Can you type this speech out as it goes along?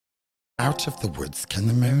Out of the woods came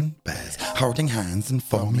the moon bears, holding hands and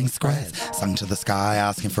forming squares, sung to the sky,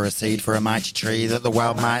 asking for a seed for a mighty tree that the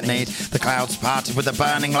world might need. The clouds parted with a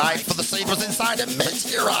burning light, for the seed was inside a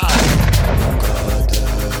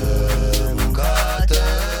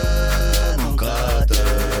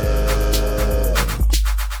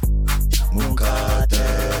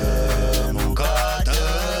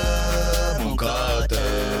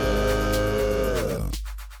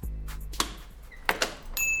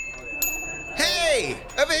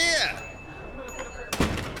Over here!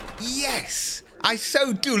 Yes! I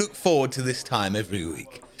so do look forward to this time every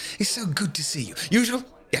week. It's so good to see you. Usual?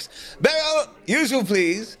 Yes. Beryl, usual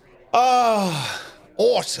please.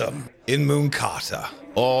 Autumn in Mooncata.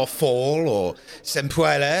 Or fall, or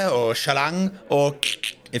sempuele, or shalang, or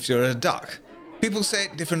if you're a duck. People say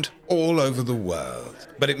it different all over the world,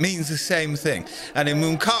 but it means the same thing. And in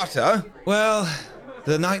Mooncata, well,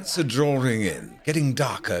 the nights are drawing in, getting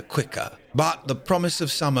darker quicker. But the promise of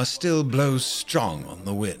summer still blows strong on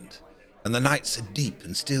the wind, and the nights are deep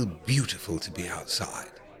and still beautiful to be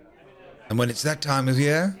outside. And when it's that time of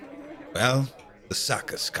year, well, the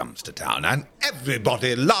circus comes to town, and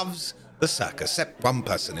everybody loves the circus, except one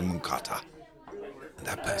person in Mooncata. And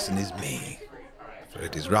that person is me, for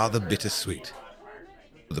it is rather bittersweet.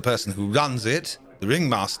 For the person who runs it, the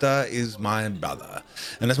ringmaster, is my brother.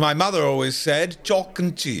 And as my mother always said, chalk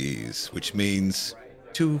and cheese, which means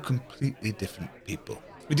two completely different people.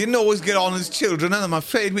 We didn't always get on as children, and I'm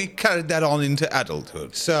afraid we carried that on into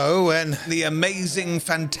adulthood. So when the amazing,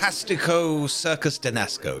 fantastico Circus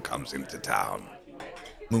Danasko comes into town,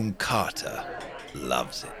 Mooncata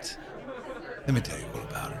loves it. Let me tell you all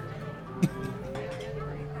about it.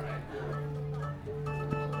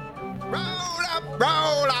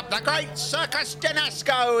 Roll up, the great Circus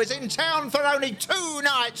Danasko is in town for only 2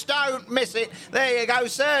 nights. Don't miss it. There you go,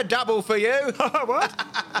 sir. Double for you. What?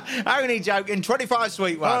 Only joking. 25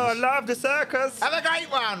 sweet ones. Oh, I love the circus. Have a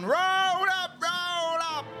great one. Roll up, roll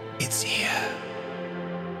up. It's here.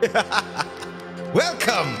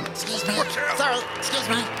 Welcome. Excuse me. Sorry, excuse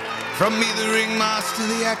me. From me, the ringmaster,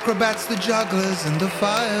 the acrobats, the jugglers, and the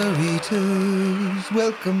fire eaters.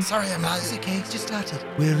 Welcome. Sorry, I'm late. It's okay, it's just started.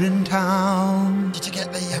 We're in town. Did you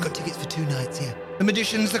get the... I got tickets for 2 nights, yeah. The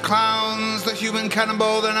magicians, the clowns, the human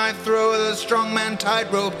cannonball, the knife thrower, the strongman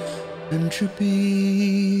tightrope, and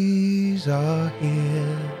trapeze are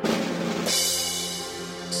here.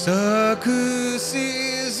 Circus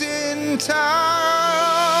is in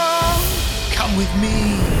town. Come with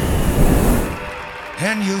me,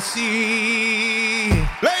 and you'll see.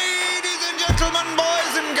 Ladies and gentlemen,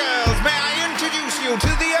 boys and girls, may I introduce you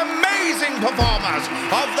to the amazing performers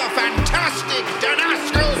of the fantastic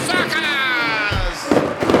Danasko Circus!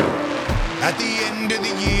 At the end of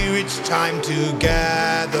the year, it's time to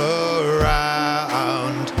gather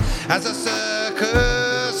round as a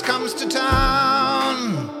circus comes to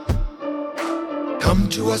town. Come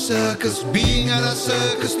to a circus, being at a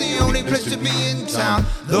circus, the only place to be in town.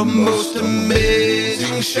 The most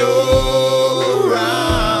amazing show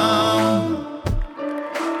around.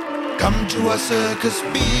 Come to a circus,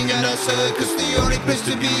 being at a circus, the only place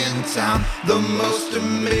to be in town. The most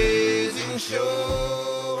amazing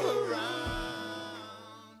show around.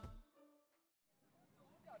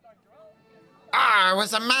 Oh, it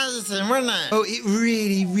was amazing, wasn't it? Oh, it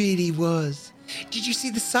really, really was. Did you see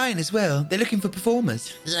the sign as well? They're looking for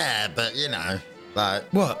performers. Yeah, but, you know, like...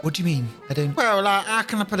 What? What do you mean? I don't... Well, like, how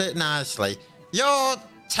can I put it nicely? You're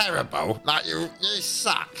terrible. Like, you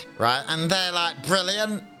suck, right? And they're, like,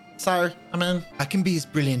 brilliant. So, I mean... I can be as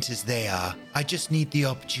brilliant as they are. I just need the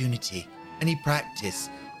opportunity. I need practice.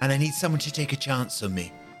 And I need someone to take a chance on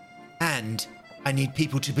me. And I need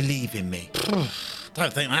people to believe in me.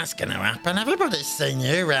 Don't think that's going to happen. Everybody's seen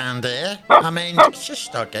you round here. I mean, shush,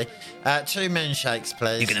 doggy. 2 moonshakes,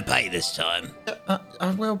 please. You're going to pay this time.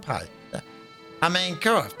 I will pay. I mean,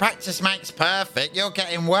 God, practice makes perfect. You're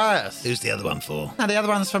getting worse. Who's the other one for? No, the other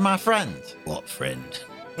one's for my friend. What friend?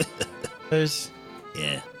 Who's...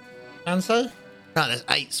 Yeah. Nancy? No, there's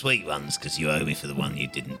 8 sweet ones because you owe me for the one you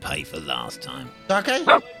didn't pay for last time. Doggy?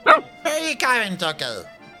 Where are you going, Doggy?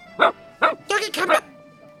 Doggy, come back.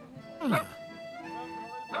 Oh.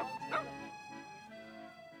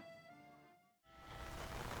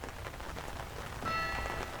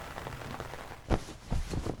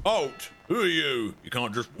 Halt! Who are you? You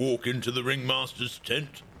can't just walk into the ringmaster's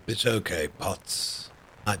tent. It's okay, Potts.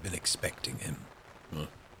 I've been expecting him.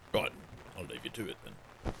 Right, I'll leave you to it then.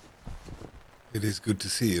 It is good to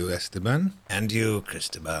see you, Esteban. And you,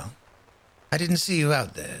 Cristobal. I didn't see you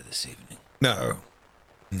out there this evening. No.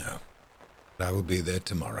 But I will be there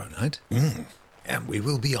tomorrow night. And we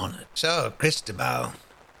will be on it. So, Cristobal,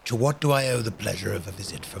 To what do I owe the pleasure of a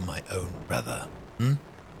visit from my own brother?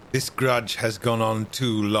 This grudge has gone on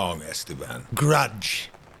too long, Esteban. Grudge.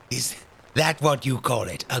 Is that what you call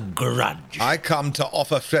it? A grudge? I come to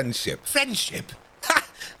offer friendship. Friendship? Ha!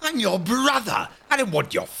 I'm your brother. I don't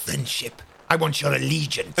want your friendship. I want your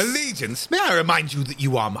allegiance. Allegiance? May I remind you that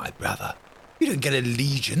you are my brother? You don't get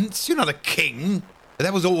allegiance. You're not a king.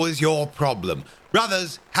 That was always your problem.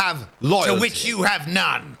 Brothers have loyalty. To which you have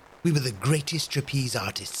none. We were the greatest trapeze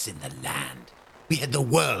artists in the land. We had the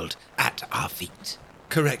world at our feet.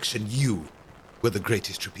 Correction, you were the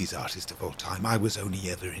greatest trapeze artist of all time. I was only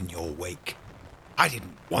ever in your wake. I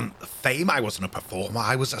didn't want the fame. I wasn't a performer.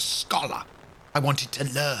 I was a scholar. I wanted to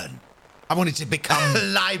learn. I wanted to become A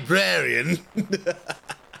librarian.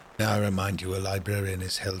 Now I remind you, a librarian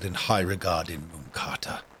is held in high regard in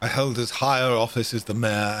Mooncarter. I hold as higher office as the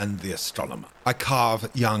mayor and the astronomer. I carve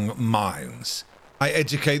young minds. I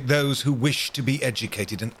educate those who wish to be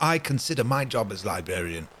educated, and I consider my job as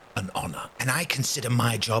librarian an honor. And I consider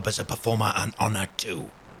my job as a performer an honor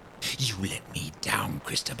too. You let me down,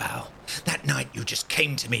 Cristobal. That night you just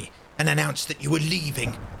came to me and announced that you were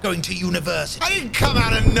leaving, going to university. I didn't come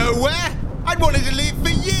out of nowhere. I'd wanted to leave for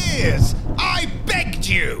years. I begged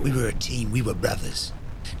you. We were a team. We were brothers.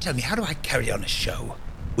 Tell me, how do I carry on a show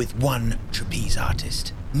with one trapeze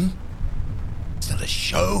artist? It's not a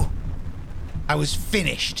show. I was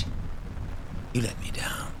finished. You let me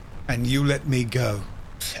down. And you let me go.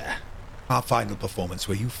 Our final performance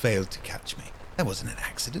where you failed to catch me. That wasn't an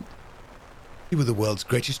accident. You were the world's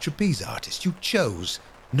greatest trapeze artist. You chose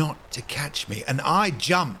not to catch me, and I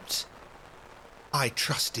jumped. I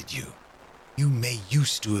trusted you. You may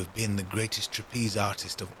used to have been the greatest trapeze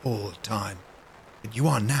artist of all time, but you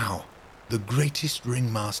are now the greatest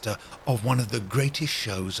ringmaster of one of the greatest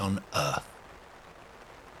shows on Earth.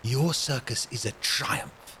 Your circus is a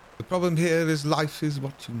triumph. The problem here is life is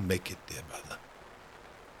what you make it, dear brother.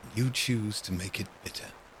 You choose to make it bitter.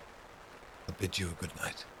 I bid you a good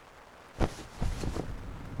night.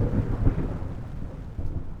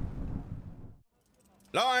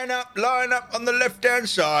 Line up on the left-hand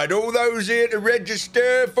side. All those here to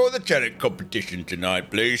register for the talent competition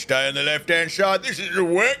tonight, please stay on the left-hand side. This is a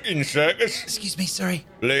working circus. Excuse me, sorry.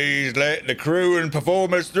 Please let the crew and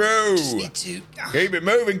performers through. Just need to... Keep it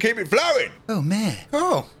moving, keep it flowing. Oh, Mayor.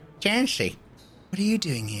 Oh, Jancy. What are you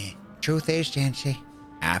doing here? Truth is, Jancy,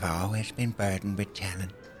 I've always been burdened with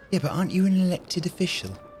talent. Yeah, but aren't you an elected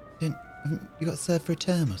official? Haven't you got served for a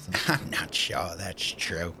term or something? I'm not sure that's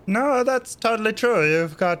true. No, that's totally true.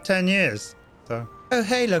 You've got 10 years. So. Oh,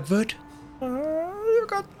 hey, Lugwood. You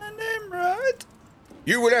got my name right.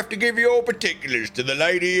 You will have to give your particulars to the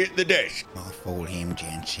lady at the desk. I'll fool him,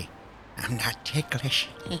 Jancy. I'm not ticklish.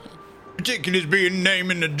 Particulars being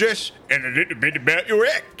name and address and a little bit about your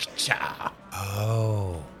act.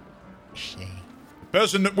 Oh. See. The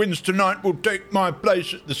person that wins tonight will take my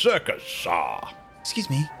place at the circus, sir.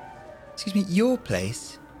 Excuse me, your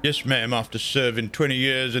place? Yes, ma'am. After serving 20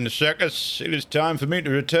 years in the circus, it is time for me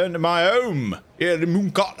to return to my home here in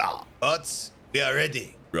Mooncarter. But we are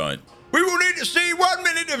ready. Right. We will need to see 1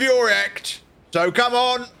 minute of your act. So come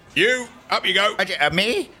on, you, up you go.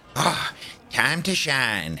 Me? Oh, time to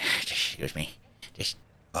shine. Excuse me.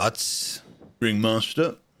 But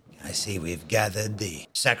Ringmaster. I see we've gathered the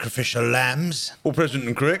sacrificial lambs. All present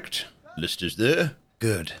and correct. List is there.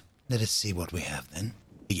 Good. Let us see what we have then.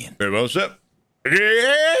 Begin. Very well, sir.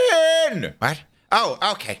 Begin! What? Oh,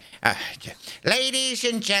 okay. Ladies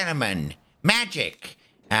and gentlemen, magic.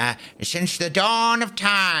 Since the dawn of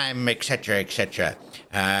time, etc., etc.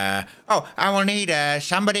 I will need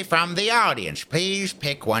somebody from the audience. Please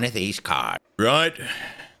pick one of these cards. Right.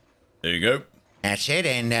 There you go. That's it,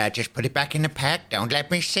 and just put it back in the pack. Don't let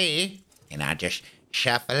me see. And I'll just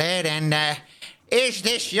shuffle it, and, is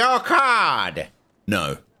this your card?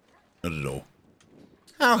 No, not at all.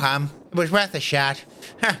 Oh, it was worth a shot.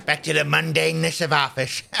 Back to the mundaneness of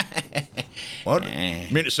office. What?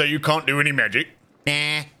 You mean to say you can't do any magic?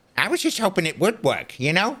 Nah, I was just hoping it would work,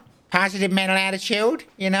 you know? Positive mental attitude,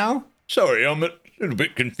 you know? Sorry, I'm a little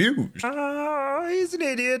bit confused. He's an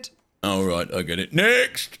idiot. All right, I get it.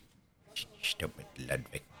 Next! Stupid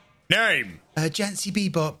Ludwig. Name! Jancy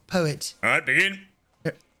Bebop, poet. All right, begin.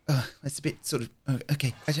 That's a bit sort of...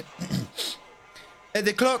 okay.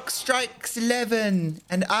 The clock strikes 11,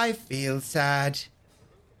 and I feel sad.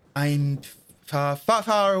 I'm far, far,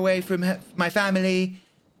 far away from my family,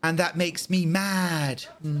 and that makes me mad.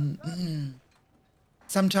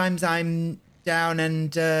 Sometimes I'm down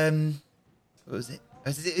and, what was it?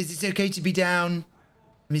 Is it okay to be down?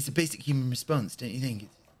 I mean, it's a basic human response, don't you think?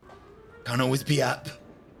 Can't always be up.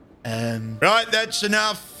 Right, that's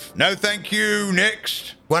enough. No thank you.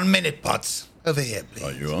 Next. 1 minute, Potts. Over here, please.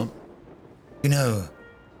 Right, you are. You know,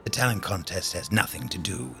 the talent contest has nothing to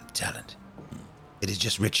do with talent. It is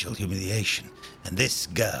just ritual humiliation. And this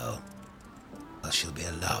girl, well, she'll be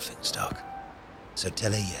a laughingstock. So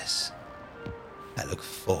tell her yes. I look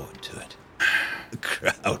forward to it. The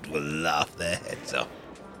crowd will laugh their heads off.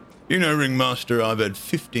 You know, Ringmaster, I've had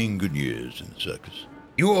 15 good years in the circus.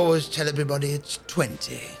 You always tell everybody it's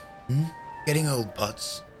 20. Getting old,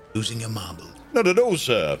 Potts. Losing your marble. Not at all,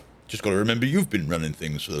 sir. Just got to remember you've been running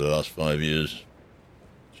things for the last 5 years.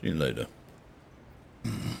 See you later.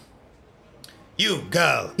 You,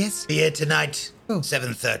 girl. Yes? Be here tonight. Oh.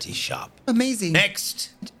 7:30 sharp. Amazing. Next.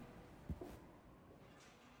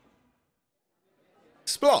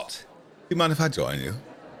 Splot, you mind if I join you?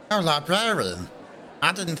 Oh, librarian.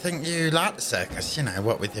 I didn't think you liked the circus, you know,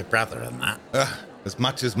 what with your brother and that. As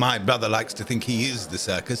much as my brother likes to think he is the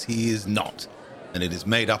circus, he is not. And it is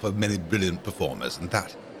made up of many brilliant performers, and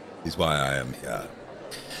that is why I am here.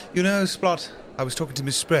 You know, Splot, I was talking to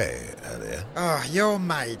Miss Spray earlier. Oh, your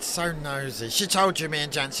maid, so nosy. She told you me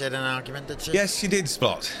and Jancy had an argument, did she? Yes, she did,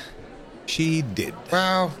 Splot. She did.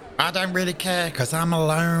 Well, I don't really care, because I'm a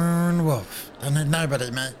lone wolf. Don't need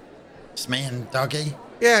nobody, me. It's me and Doggy.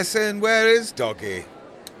 Yes, and where is Doggy?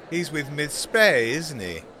 He's with Miss Spray, isn't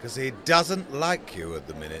he? Because he doesn't like you at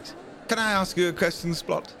the minute. Can I ask you a question,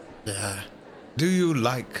 Splot? Yeah. Do you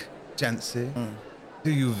like Jancy?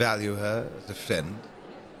 Do you value her as a friend?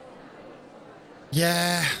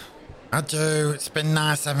 Yeah, I do. It's been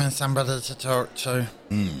nice having somebody to talk to.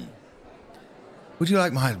 Would you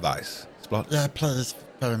like my advice, Splot? Yeah, please.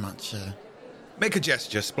 Very much, yeah. Make a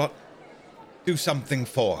gesture, Splot. Do something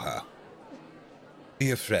for her.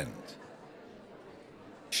 Be a friend.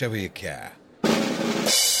 Show her you care.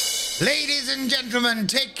 Ladies and gentlemen,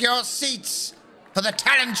 take your seats, for the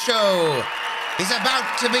talent show is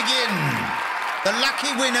about to begin. The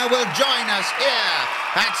lucky winner will join us here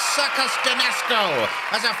at Circus Danasko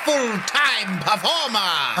as a full-time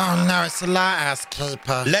performer. Oh no, it's the lighthouse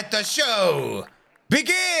keeper. Let the show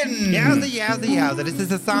begin. Yowza, yowza, yowza. This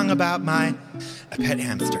is a song about my pet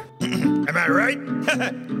hamster. Am I right?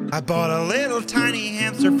 I bought a little tiny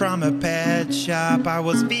hamster from a pet shop. I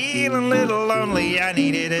was feeling a little lonely, I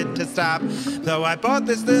needed it to stop. So I bought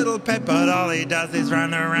this little pet, but all he does is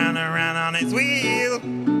run around on his wheel.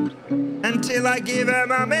 Until I give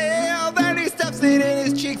him a meal, then he stuffs it in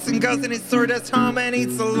his cheeks and goes in his sawdust home and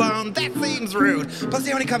eats alone. That seems rude. Plus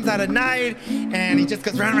he only comes out at night, and he just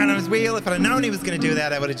goes round and round on his wheel. If I'd have known he was going to do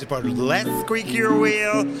that, I would have just bought a less squeakier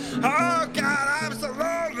wheel. Oh God, I'm so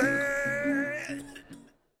lonely.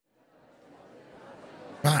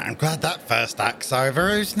 Right, I'm glad that first act's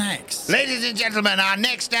over. Who's next? Ladies and gentlemen, our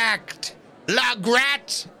next act,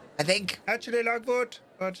 Lograt, I think. Actually, Logwood,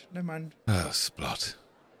 but never mind. Oh, Splot.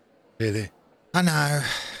 Really? I know.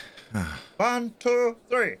 1, 2,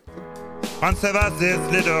 3. Once there was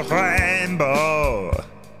this little rainbow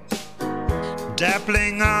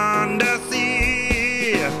dappling on the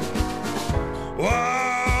sea.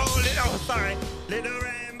 Whoa, little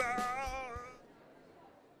rainbow.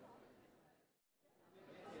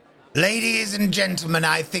 Ladies and gentlemen,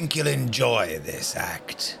 I think you'll enjoy this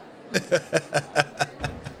act.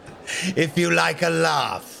 If you like a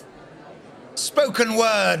laugh. Spoken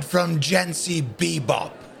word from Jancy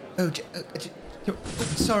Bebop.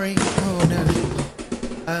 Sorry. Oh,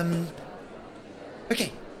 no.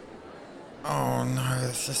 Okay. Oh no,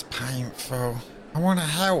 this is painful. I want to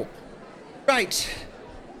help. Right.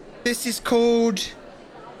 This is called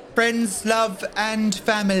Friends, Love and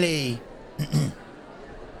Family.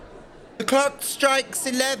 The clock strikes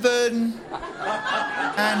 11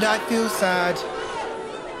 and I feel sad.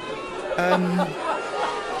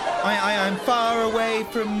 I'm far away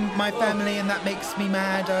from my family and that makes me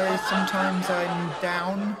mad. Sometimes I'm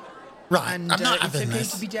down. Right, And I'm not it's having okay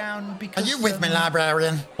this. to be down because... Are you with me,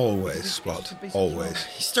 librarian? Always, Splot. Always.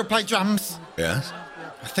 You still play drums? Yes?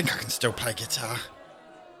 I think I can still play guitar.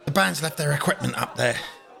 The band's left their equipment up there.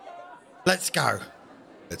 Let's go.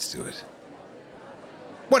 Let's do it.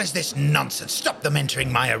 What is this nonsense? Stop them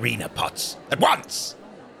entering my arena, Potts. At once!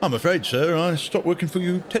 I'm afraid, sir, I stopped working for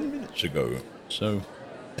you 10 minutes ago. So,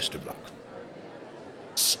 best of luck.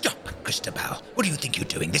 Stop, Christabel. What do you think you're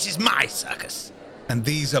doing? This is my circus. And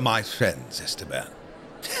these are my friends, Esteban.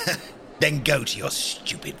 Then go to your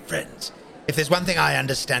stupid friends. If there's one thing I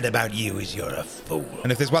understand about you is you're a fool.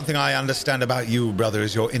 And if there's one thing I understand about you, brother,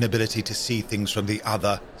 is your inability to see things from the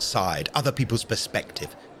other side, other people's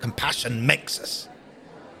perspective. Compassion makes us.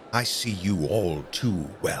 I see you all too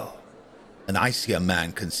well. And I see a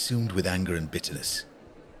man consumed with anger and bitterness.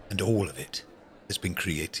 And all of it has been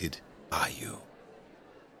created by you.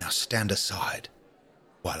 Now stand aside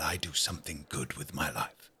while I do something good with my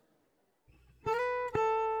life.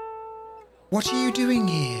 What are you doing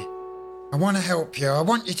here? I want to help you. I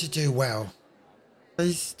want you to do well.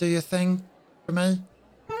 Please do your thing for me.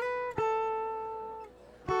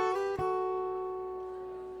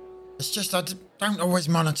 It's just I don't always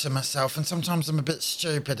monitor myself, and sometimes I'm a bit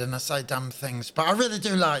stupid and I say dumb things, but I really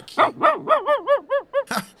do like you.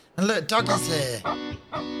 And look, Doggy's here.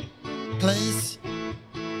 Please?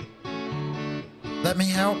 Let me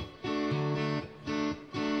help?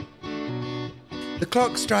 The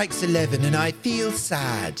clock strikes 11 and I feel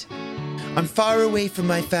sad. I'm far away from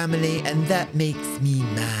my family and that makes me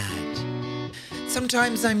mad.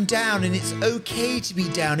 Sometimes I'm down and it's okay to be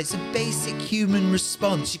down. It's a basic human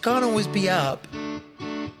response. You can't always be up.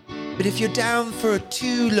 But if you're down for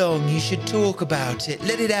too long, you should talk about it.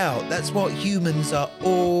 Let it out. That's what humans are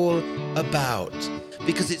all about.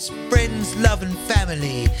 Because it's friends, love and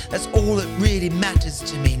family. That's all that really matters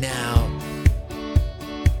to me now.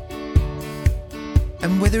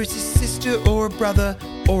 And whether it's a sister or a brother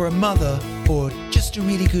or a mother or just a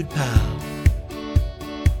really good pal.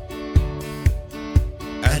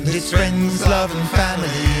 And it's friends, love and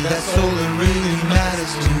family. That's all that really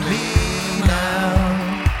matters to me now.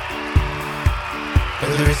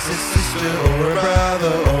 Whether it's a sister or a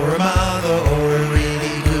brother or a mother or a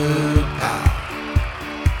really good pal.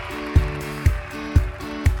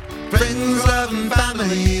 Friends, love and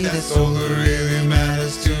family. That's all that really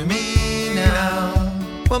matters to me now.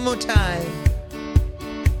 One more time.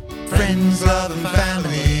 Friends, love and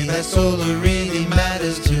family. That's all that really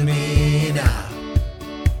matters to me now.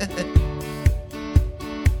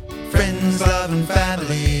 Friends, love and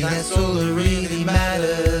family, that's all that really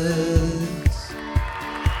matters.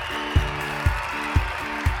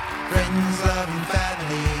 Friends, love and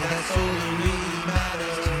family, that's all that really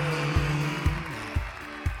matters to me.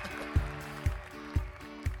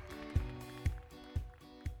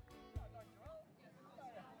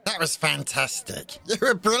 That was fantastic. You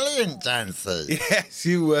were brilliant, Dancy. Yes,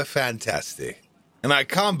 you were fantastic. And I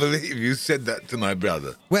can't believe you said that to my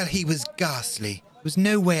brother. Well, he was ghastly. There was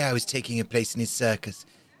no way I was taking a place in his circus.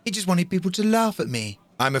 He just wanted people to laugh at me.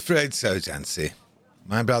 I'm afraid so, Jancy.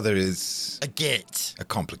 My brother is A git. a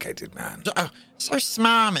complicated man. Oh, so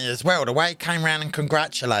smarmy as well, the way he came round and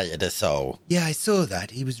congratulated us all. Yeah, I saw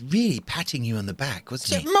that. He was really patting you on the back,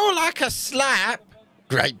 wasn't he? More like a slap.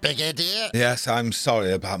 Great big idiot. Yes, I'm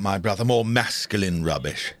sorry about my brother. More masculine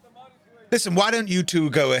rubbish. Listen, why don't you two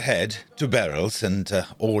go ahead to Beryl's and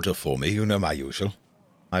order for me? You know my usual.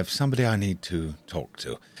 I've somebody I need to talk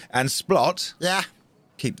to. And Splot, Yeah.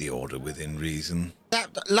 keep the order within reason.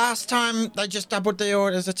 That last time they just doubled the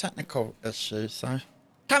order as a technical issue, so.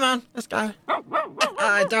 Come on, let's go.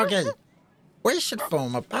 Hi, Doggy. We should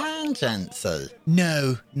form a band, Jancy.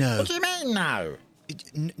 No. What do you mean, no?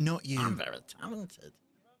 Not you. I'm very talented.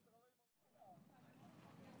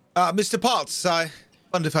 Mr. Potts, I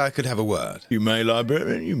wonder if I could have a word. You may,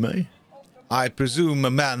 librarian, you may. I presume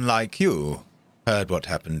a man like you heard what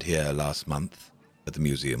happened here last month at the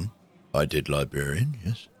museum. I did, librarian,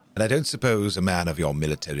 yes. And I don't suppose a man of your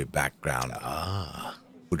military background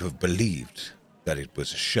would have believed that it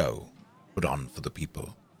was a show put on for the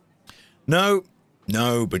people. No,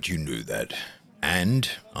 but you knew that. And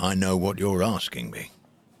I know what you're asking me.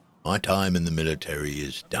 My time in the military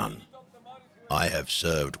is done. I have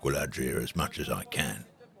served Galadriel as much as I can,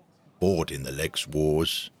 fought in the Lex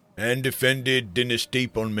Wars, and defended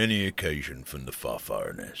Danasko on many occasions from the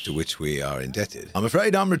Farfariness. To which we are indebted. I'm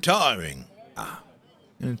afraid I'm retiring. I'm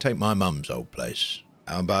going to take my mum's old place.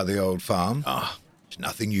 How about the old farm? There's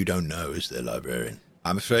nothing you don't know, is there, librarian?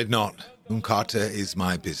 I'm afraid not. Carter is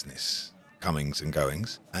my business. Comings and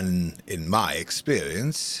goings. And in my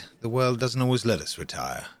experience, the world doesn't always let us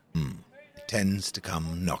retire. It tends to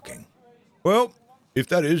come knocking. Well, if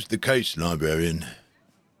that is the case, librarian,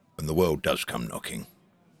 when the world does come knocking,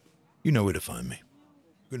 you know where to find me.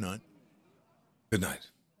 Good night. Good night.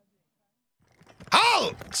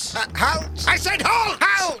 Halt! Halt! I said halt!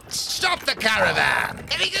 Halt! Stop the caravan!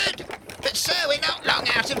 Very good. But, sir, we're not long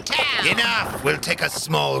out of town. Enough! We'll take a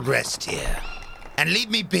small rest here. And leave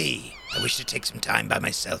me be. I wish to take some time by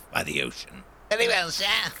myself by the ocean. Very well,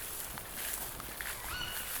 sir.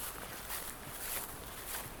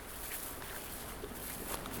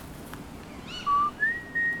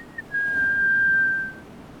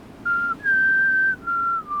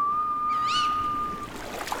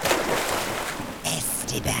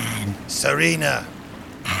 Esteban. Serena,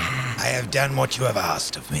 I have done what you have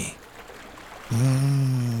asked of me.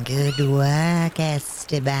 Good work,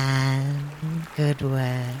 Esteban. Good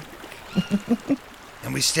work.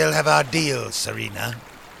 And we still have our deal, Serena.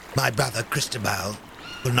 My brother Cristobal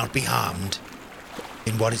will not be harmed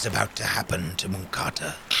in what is about to happen to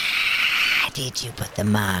Munkata. Did you put the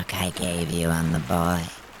mark I gave you on the boy?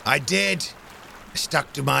 I did. I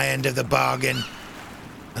stuck to my end of the bargain.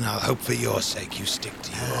 And I'll hope for your sake you stick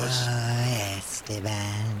to yours. Oh,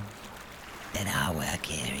 Esteban. Then our work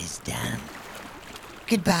here is done.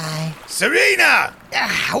 Goodbye. Serena!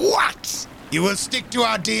 What? You will stick to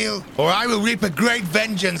our deal, or I will reap a great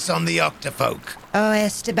vengeance on the Octofolk. Oh,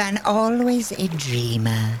 Esteban, always a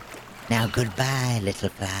dreamer. Now goodbye, little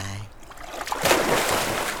fly.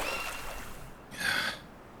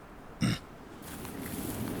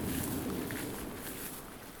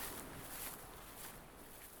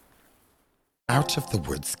 Out of the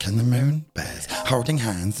woods came the moon bears, holding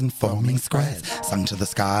hands and forming squares, sung to the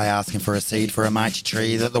sky, asking for a seed for a mighty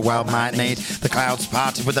tree that the world might need. The clouds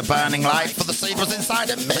parted with a burning light, for the seed was inside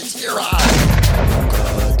a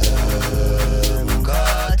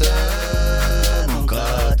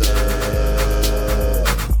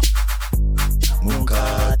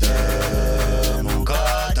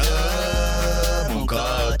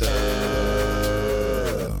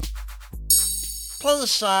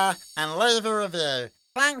Please share and leave a review.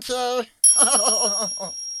 Thank you.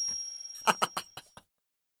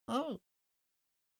 Oh.